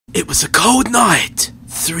It was a cold night,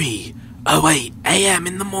 3:08 a.m.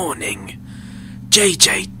 in the morning.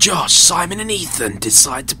 JJ, Josh, Simon and Ethan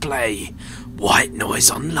decide to play White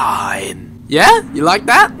Noise Online. Yeah? You like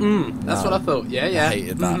that? That's what I thought. Yeah. I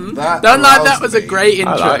hated that. That was a great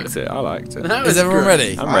intro. I liked it. That was Is everyone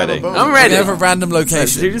great. ready? I'm ready. I'm ready. We have a random Did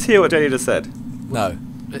location. you just hear what Jenny just said? No.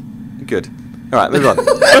 Good. Alright, move on.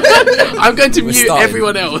 I'm going to We're mute starting.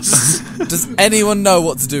 everyone else. Does anyone know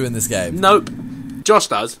what to do in this game? Nope. Josh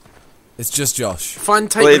does. It's just Josh.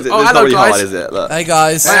 Find tape. Well, it's oh, not hello, really guys. hard, is it? Look. Hey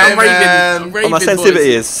guys. Hey, I'm Hey, Raven. man. I'm Raven my sensitivity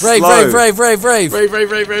boys. is Brave. slow. Brave.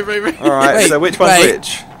 Alright, Wait, so which one's wait.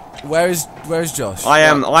 which? Where is Josh? I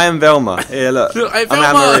am Velma. Here, look. Look, hey, I'm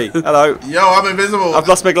Velma. Anne-Marie. Hello. Yo, I'm invisible. I've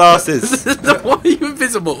lost my glasses. Why are you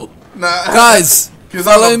invisible? Nah. Guys, 'Cause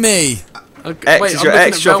follow I'm a- me. Okay, X wait, is I'm your looking at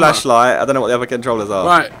extra Velma. flashlight. I don't know what the other controllers are.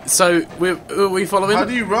 Right, so who are we following? How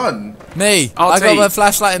do you run? Me. I RT. got my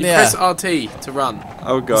flashlight in You the press air. RT to run.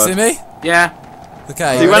 Oh god. See me? Yeah.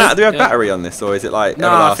 Okay. Do you ready? have Yeah. battery on this, or is it like No,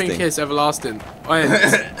 I everlasting? think it's everlasting.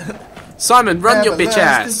 Simon, run your bitch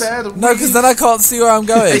ass. No, because then I can't see where I'm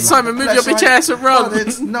going. Hey, Simon, move your bitch ass and run.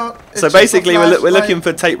 It's not. So basically, we're looking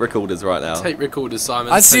for tape recorders right now. Tape recorders,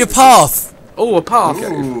 Simon. I see Tape a path. Oh, a path.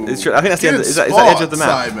 It's true. I think that's the end. Is that the edge of the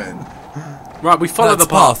map? Simon. Right, we follow That's the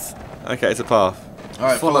path. Okay, it's a path. All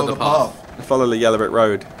right, Follow the path. Follow the yellow brick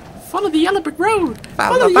road. Follow the yellow brick road.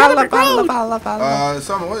 Follow the yellow brick road.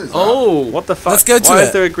 Simon, what is that? Oh, What the fuck? Let's go to Why it.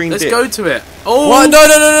 is there a green let's dip? go to it. Oh, What? No.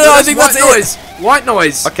 I think white that's noise. White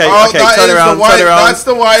noise. Okay, Oh, okay, that turn is around, the white. turn around. That's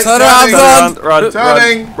the white. Turn around, Turning. go Run,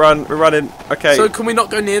 Turning. run, we're running. Okay, So can we not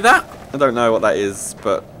go near that? I don't know what that is,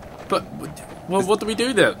 but But, well, what do we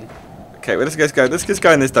do then? okay, well, let's just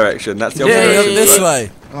go in this direction. That's the Yeah, opposite Go yeah, direction. this yeah.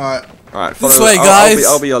 way. All right. Alright, This follow- way, I'll guys.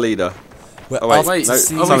 I'll be your leader. Well, Oh, wait. Wait, No, are we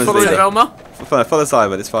Simon's following leading. Velma? Follow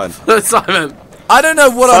Simon, it's fine. Simon. I don't know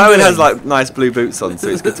what I'm Simon doing. has like nice blue boots on, so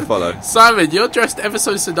it's good to follow. Simon, you're dressed ever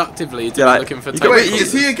so seductively to Yeah, be like, looking for you tape got- Wait,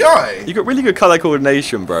 recorders. is he a guy? You got really good colour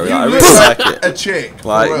coordination, bro. You Like, I look really like like it. a chick. for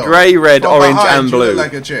Like real. grey, red, From orange, behind, and you look blue.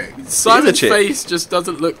 like a chick. Simon's chick. face just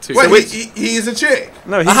doesn't look too Wait, good. he is a chick.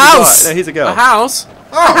 No, he's A a house. guy. No, he's a girl. A house?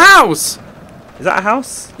 Oh. A house! Is that a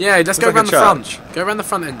house? Yeah, let's go like a around the front. church. Go around the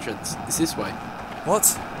front entrance. It's this way.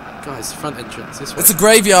 What? Guys, front entrance, this way. It's a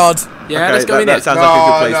graveyard. Yeah, Okay, let's go in that it. sounds No, like a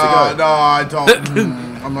good place to go. no, I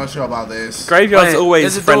don't. I'm not sure about this. Graveyards Wait, are always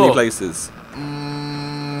there's a friendly door. places.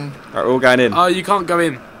 Mm, Alright, we're all going in. Oh, you can't go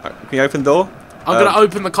in. Alright, can you open the door? I'm gonna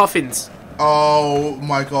open the coffins. oh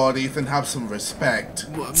my God, Ethan, have some respect.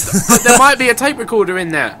 But there might be a tape recorder in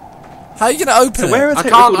there. How are you gonna open So where it? are I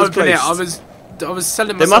tape can't recorders open it. placed? I was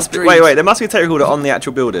selling There myself must be. dreams. Wait. There must be a tape recorder on the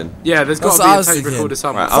actual building. Yeah, there's got That's to what be I a was tape thinking. recorder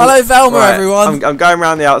somewhere. Right, Follow Velma, Right, everyone. I'm going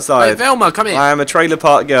around the Hey, outside. Velma, come here. I am a trailer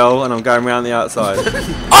park girl, and I'm going around the outside.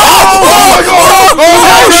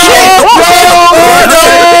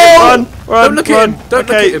 Run! Don't look at him. Don't look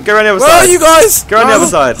Okay, at him. go around the other Where side. are you guys? Go around the other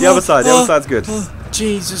side. The other side. The other side's good.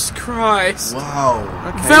 Jesus Christ. Wow.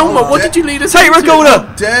 Velma, what Oh, did you lead us Tape into?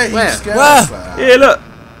 recorder. Dare he Where? scare Where? us there? Here, look.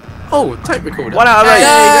 Oh, tape recorder. 1 out of 8.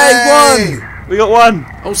 Yay, one. We got 1.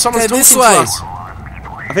 Oh, someone's Okay, talking this to way. us.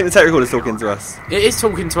 I think the tape recorder's talking to us. It is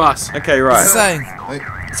talking to us. Okay, What's it right.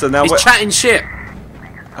 saying? So now It's what? chatting shit.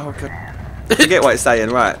 Oh god. Forget what it's saying.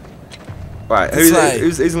 Right. Right. This way.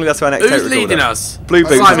 Who's leading us to our next tape Who's recorder? leading us? Blue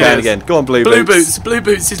Boots is Simon going is. again. Go on, Blue Blue Boots. Boots. Blue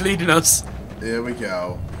Boots is leading us. Here we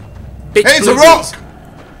go. Bitch, Hey, it's Blue a rock! Boots.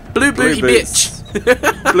 Blue Blue booty Boots.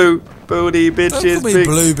 bitch. Blue booty Don't bitches. call me big,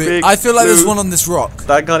 blue bit. big I feel like there's blue- one on this rock.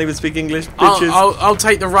 That can't even speak English. Bitches. I'll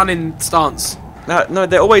take the running stance. No,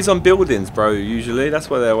 they're always on buildings, bro. Usually, that's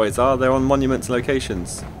where they always are. They're on monuments and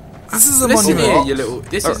locations. This is a Listen monument. here, you little.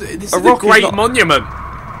 This is a a rock is great not- monument.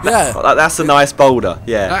 Yeah. Oh, that's a nice boulder.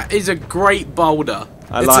 Yeah, That is a great boulder.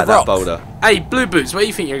 I it's like a that rock. boulder. Hey, Blue Boots, where do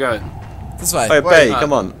you think you're going? This way. Wait, Wait. Bay,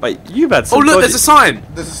 come on. Wait, you've had Oh, some. look, dodgy- there's a sign.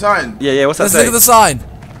 There's a sign. Yeah, what's that Let's say? look at the sign.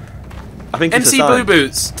 I think it's a MC sign. Blue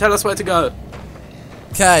Boots, tell us where to go.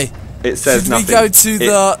 Okay. It says Should nothing. we go to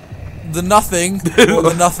the nothing or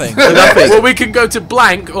the nothing? nothing. Well, we can go to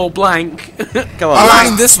blank or blank. Come on. I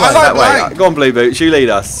Going this way. I like That way. blank. Go on, Blue Boots. You lead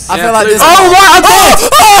us. I Yeah, feel like blue- this. Oh,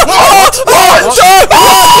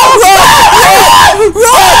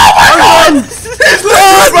 right! He's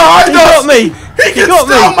literally behind You got us! me. He You can got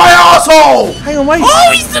smell me. my asshole! Hang on, wait.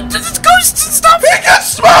 Oh, he's the ghosts and stuff. He can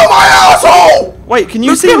smell my asshole! Wait, can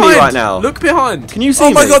you Look see behind. me right now? Look behind. Can you see Oh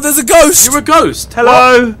me? my god, there's a ghost! You're a ghost.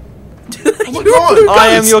 Hello. Oh my You're a God. blue I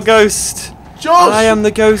am ghost. your ghost. Josh! I am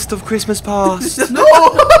the ghost of Christmas past. No!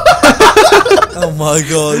 Oh my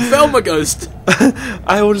god. Velma ghost.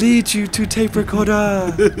 I will lead you to tape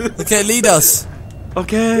recorder. Okay, lead us.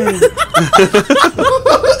 Okay.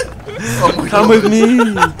 Oh my Come God. with me.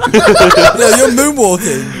 No, you're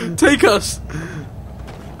moonwalking. Take us.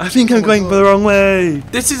 I think I'm going the wrong way.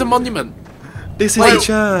 This is a monument. This is Wait, a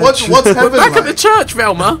church. what's We're heaven back at the like? church,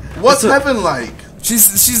 Velma. What's heaven like?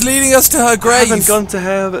 She's leading us to her I grave. haven't gone to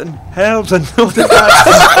heaven. Heaven.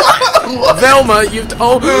 Velma, you've...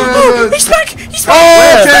 Oh, he's back. He's back.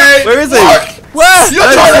 Oh, okay. Where is he? Fuck. Where? You're I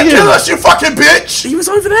don't trying to see kill him. us, you fucking bitch! He was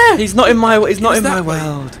over there. He's not in my. He's not in my that way?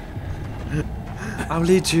 world. I'll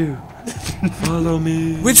lead you. Follow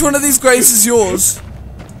me. Which one of these graves is yours?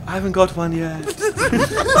 I haven't got one yet.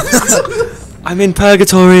 I'm in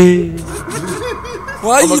purgatory.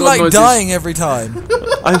 Why are Oh my you God, like noises. dying every time?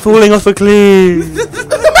 I'm falling off a cliff.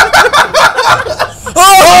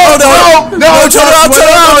 Oh no! No, turn around, turn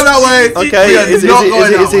around! Going that way. Okay, We are is not he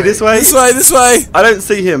going that way. this way? This way, this way. I don't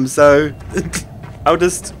see him, so I'll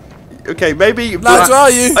just. Okay, maybe. Lads, where are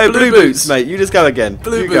you? Oh, Blue blue boots, boots. mate. You just go again.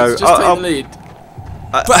 Blue you boots, go. just take the lead.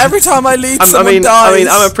 But every time I lead, I someone mean, dies.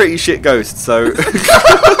 I'm a pretty shit ghost, so apparently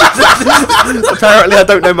I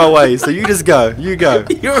don't know my way. So you just go. You go.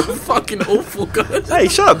 You're a fucking awful guy. Hey,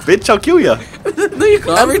 shut up, bitch! I'll kill you. No, you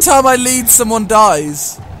can't. Every time I lead, someone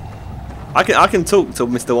dies. I can talk to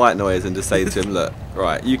Mr. White Noise and just say to him, look,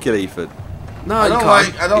 right, you kill Ethan. No, I you don't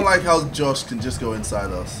can't. like. I don't like how Josh can just go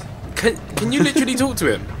inside us. Can you literally talk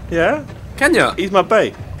to him? Yeah, Can you? he's my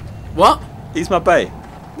bae. What? He's my bae.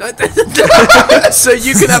 So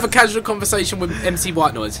you can have a casual conversation with MC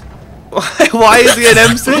White Noise. Why is he an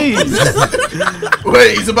MC?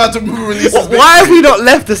 Wait, he's about to release his Why have we not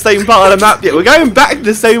left the same part of the map yet? We're going back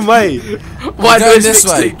the same way. White going Noise this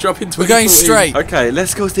way. mixtape, drop in We're going 2014. straight. Okay,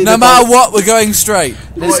 let's go see No the matter boss. what, we're going straight.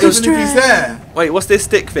 Let's What, go even if he's straight. there. Wait, what's this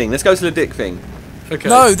stick thing? Let's go to the dick thing. Okay.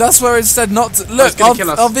 No, that's where it said not to. it's Look, gonna kill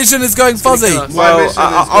us. our vision is going gonna fuzzy. kill us. My Well, mission is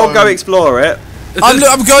I'll go going- explore it.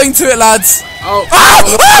 I'm going to it, lads. Oh,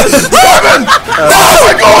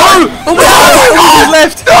 Oh my god! Who's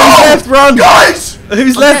left? Who's left? Run! Guys!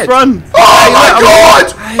 Who's I'm left? dead. Run! Oh my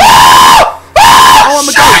god! oh, I'm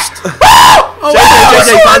a ghost.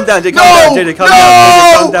 JJ, calm down. JJ, calm down. JJ, calm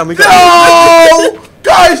down. Calm down. We got No!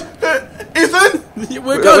 Guys! Ethan?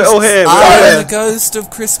 We're We're ghosts. all here. We're all I am here. the ghost of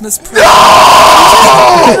Christmas present.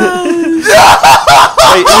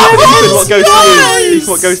 Wait, Ethan, what goes to you? Ethan,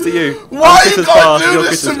 what goes to you? Why I'm you Christmas gotta past, do your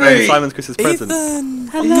this to Christmas, me? Simon's Christmas present. Ethan,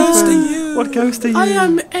 what goes to you? What goes to you? I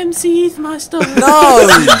am MC Heathmeister. No,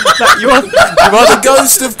 You are the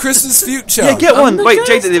ghost of Christmas future. Yeah, get one. the Wait,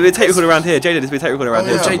 ghost. JJ, there's a tape recorder around here. JJ, there's a tape recorder around Oh,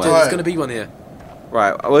 here yeah. JJ, somewhere. Right. there's going to be one here.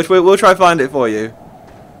 Right, we'll try find it for you.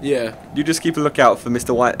 Yeah. You just keep a lookout for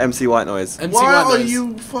Mr. White, MC White Noise. MC Why White are Noise.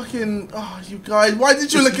 you fucking... Oh, you guys. Why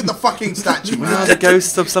did you look at the fucking statue, We are man? the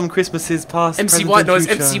ghosts of some Christmases past, MC present, White and Noise,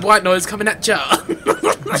 future. MC White Noise coming at ya.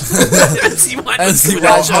 MC White Noise MC coming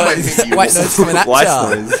at White ya. I might hit you. White noise coming at White ya.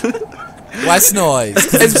 Noise. White noise.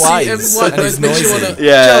 'cause he's MC wise White and Noise he's makes you noisy. wanna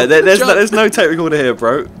Yeah, jump, there's jump. no tape recorder here,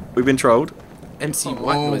 bro. We've been trolled. MC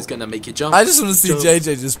White Oh. Noise gonna make you jump. I just want to see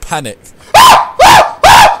JJ just panic.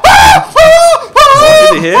 Is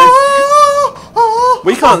he here?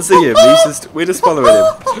 We can't see him. We're just following him.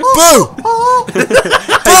 Boo!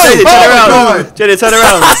 Hey, JJ, turn around. God. JJ, turn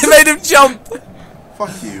around. I made him jump.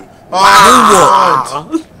 Fuck you. Oh,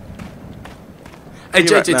 God. Hey Be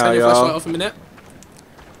right JJ, now, turn your y'all. flashlight off a minute.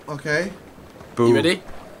 Okay. You ready?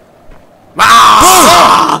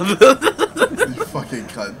 You fucking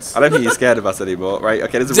cunts. I don't think he's scared of us anymore, right?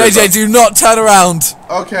 Okay, there's a JJ, ripper. do not turn around.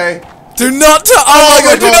 Okay. Do not turn. Oh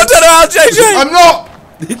my god, do God. not turn around, JJ. I'm not!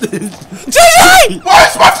 JJ! Why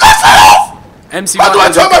is my flashlight off? MC How White do I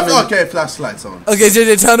Noise turn my... coming. Okay, flashlight's on. Okay,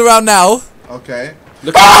 JJ, turn around now. Okay.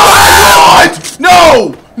 Look Oh my god!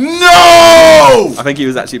 No! No! I think he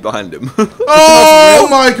was actually behind him. Oh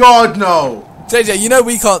my god, no! JJ, you know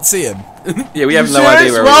we can't see him. Yeah, we You have no idea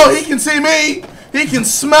serious? where Well, he he is. can see me! He can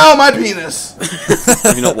smell my penis!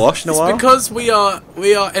 Have you not washed in a while? Because we are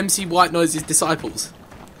MC White Noise's disciples.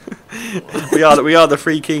 We are the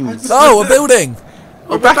three kings. Oh, a building.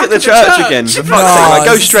 We're back at the church again. For fuck's sake, right,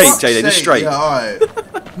 go Nice. straight, Fuck's JJ, just sake. straight. Yeah, alright.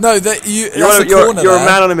 No, that you. You're, That's on, the corner. you're a there.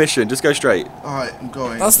 man on a mission. Just go straight. Alright, I'm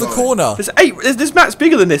going. That's the going. corner. There's 8. This map's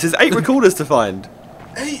bigger than this. There's 8 recorders to find.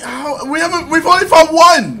 Hey, how? We've only found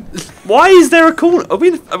one! Why is there a corner? Are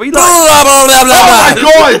we like? Blah, blah, blah, blah, Oh my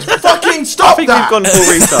blah. god! Fucking I stop think that! we've gone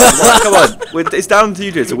full restart. Right, come on. It's down to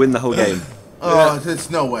you two to win the whole game. Oh, there's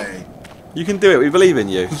no way. You can do it. We believe in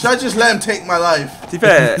you. Should I just let him take my life? To be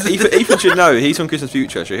fair, Ethan should know. He's from Christmas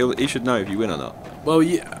Future, so he should know if you win or not. Well,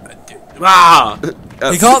 yeah. Ah!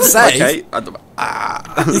 He can't say. Okay.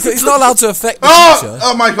 He's not allowed to affect the Oh! future.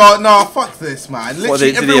 Oh my god, no, fuck this, man. What,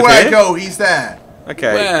 Literally did he everywhere I appear? go, he's there.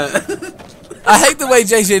 Okay. Where? I hate the way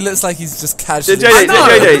JJ looks like he's just casually.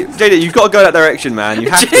 JJ, you've got to go that direction, man. You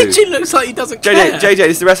have to. JJ looks like he doesn't care. JJ, this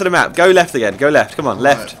is the rest of the map. Go left again. Go left. Come on,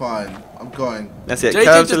 left. Right, fine. I'm going. That's it. JJ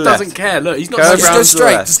Curve to just the left. doesn't care. Look, he's not. Curve Just round go to the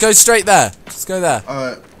straight. left. Just go straight there. Just go there.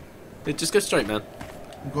 Alright, Yeah, just go straight, man.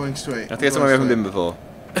 I'm going straight. I think it's somewhere we haven't been before.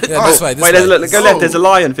 Yeah, this way. This Wait, way. look, go left. There's a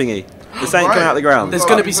lion thingy. There's something coming out of the ground. There's Oh,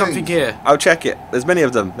 going to be thanks. something here. I'll check it. There's many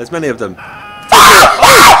of them. There's many of them.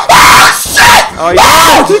 Oh,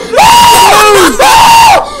 yeah.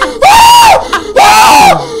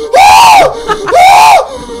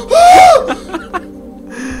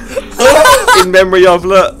 In memory of,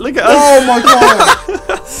 look at us. Oh my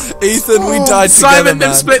god! Ethan, we died together, Simon, them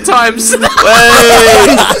man. split times. Hey,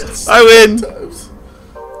 I win.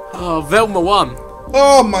 Oh, Velma won.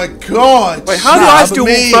 Oh my god! Wait, how do I Snap still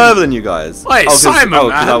me. walk further than you guys? Wait, 'Cause- Simon, oh,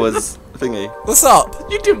 'cause man. I was thingy. What's up?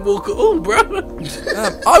 You didn't walk at all, bro.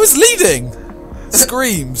 I was leading.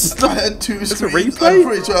 Screams. I had 2 screens. replay? I'm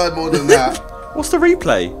pretty sure I had more than that. What's the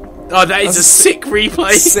replay? Oh, that is That's a a sick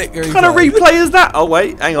replay. Sick What kind of replay is that? Oh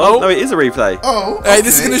wait, hang on. Oh. No, it is a replay. Oh, Hey,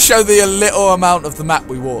 this is okay. going to show the little amount of the map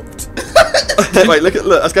we walked. Wait, look,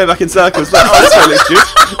 let's go back in circles. Look, oh, this way looks good.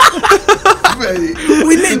 Mate,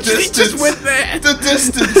 We the literally distance- just went there. The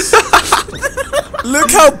distance. Look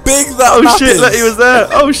how big that Oh map shit, is. look, he was there.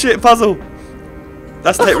 Oh shit, puzzle.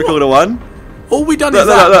 That's tape recorder 1. All we done Look, is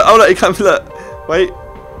look, that. look. Oh look, he comes. Look, wait.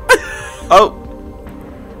 Oh,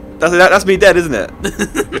 that's me dead, isn't it?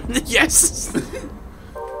 Yes.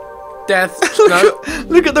 Death. No.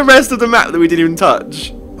 Look at the rest of the map that we didn't even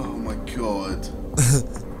touch. Oh my god.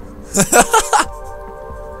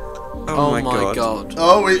 Oh my god.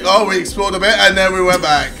 Oh, we explored a bit and then we went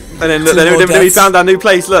back. And then, look, Two more then we deaths. found our new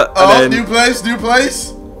place. Look, Oh, and then new place.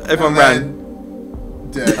 everyone And ran. then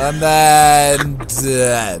Dead. And then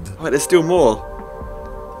dead. Wait, there's still more.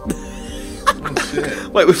 Oh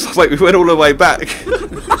shit. Wait, we went all the way back.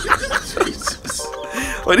 Jesus.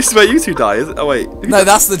 Wait, this is where you two die, is it? Oh wait. No,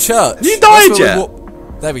 that's the church. You That's died where yet?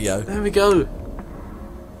 There we go. There we go.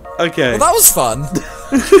 Okay. Well, that was fun.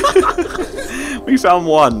 We found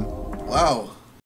one. Wow.